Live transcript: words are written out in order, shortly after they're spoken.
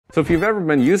So if you've ever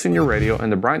been using your radio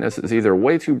and the brightness is either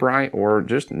way too bright or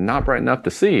just not bright enough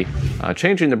to see,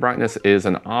 changing the brightness is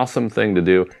an awesome thing to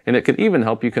do, and it could even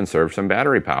help you conserve some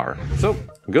battery power. So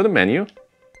go to Menu,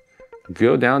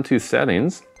 go down to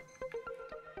Settings,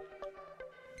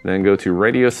 then go to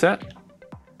Radio Set,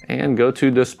 and go to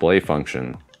Display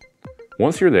Function.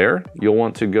 Once you're there, you'll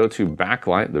want to go to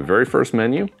Backlight, the very first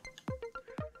menu,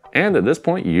 and at this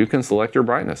point you can select your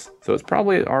brightness. So it's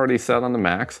probably already set on the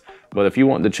max, but if you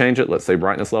want to change it, let's say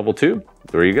brightness level 2,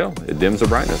 there you go, it dims the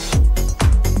brightness.